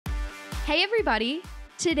Hey everybody!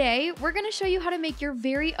 Today, we're going to show you how to make your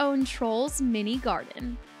very own Trolls mini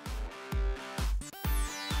garden.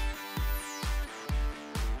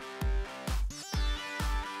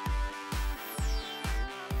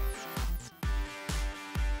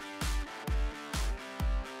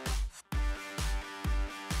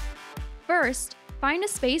 First, find a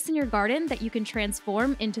space in your garden that you can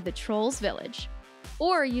transform into the Trolls village.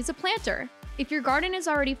 Or use a planter. If your garden is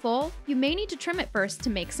already full, you may need to trim it first to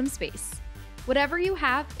make some space. Whatever you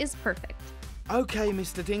have is perfect. Okay,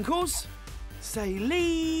 Mr. Dinkles. Say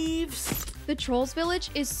leaves. The Trolls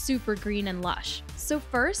village is super green and lush, so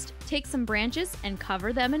first, take some branches and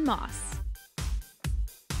cover them in moss.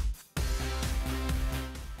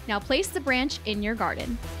 Now place the branch in your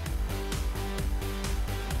garden.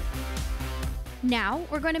 Now,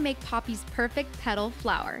 we're going to make Poppy's perfect petal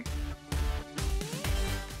flower.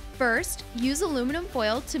 First, use aluminum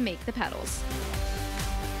foil to make the petals.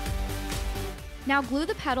 Now glue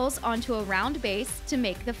the petals onto a round base to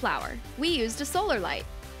make the flower. We used a solar light.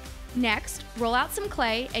 Next, roll out some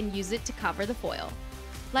clay and use it to cover the foil.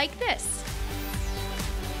 Like this.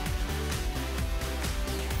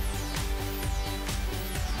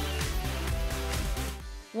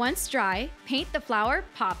 Once dry, paint the flower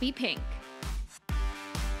poppy pink.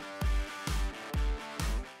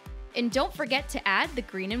 And don't forget to add the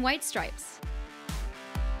green and white stripes.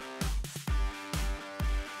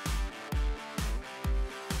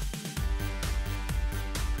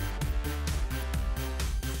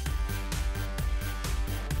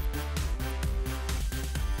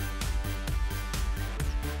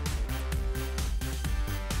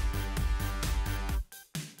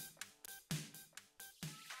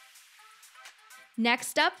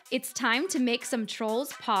 Next up, it's time to make some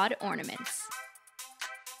Trolls pod ornaments.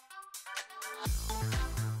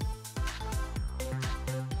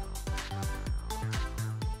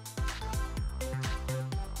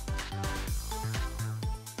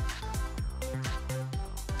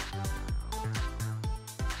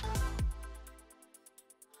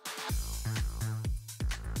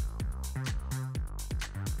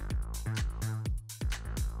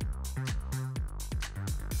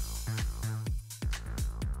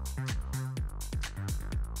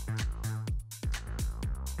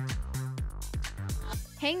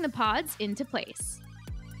 Hang the pods into place.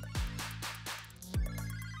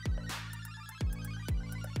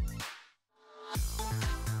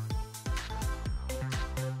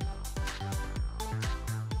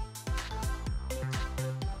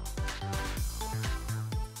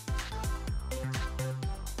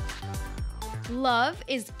 Love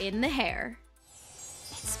is in the hair.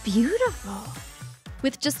 It's beautiful.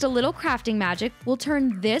 With just a little crafting magic, we'll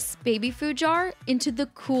turn this baby food jar into the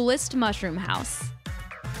coolest mushroom house.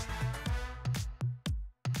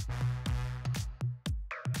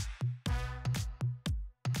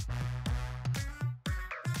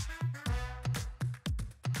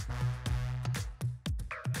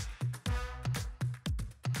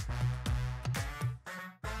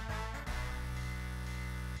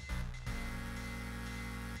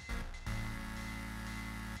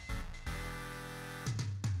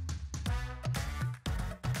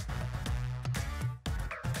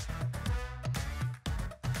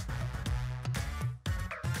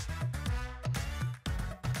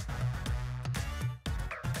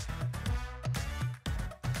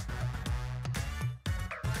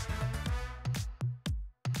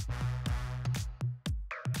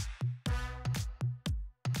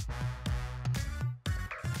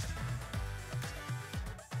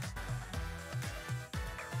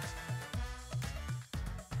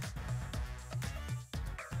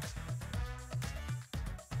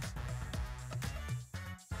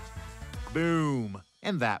 Boom.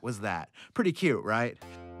 And that was that. Pretty cute, right?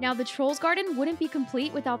 Now the Trolls garden wouldn't be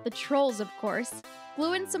complete without the Trolls, of course.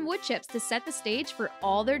 Glue in some wood chips to set the stage for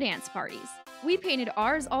all their dance parties. We painted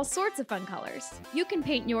ours all sorts of fun colors. You can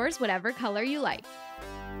paint yours whatever color you like.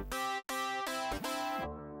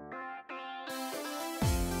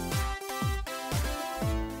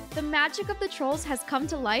 The magic of the Trolls has come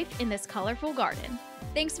to life in this colorful garden.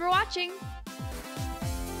 Thanks for watching!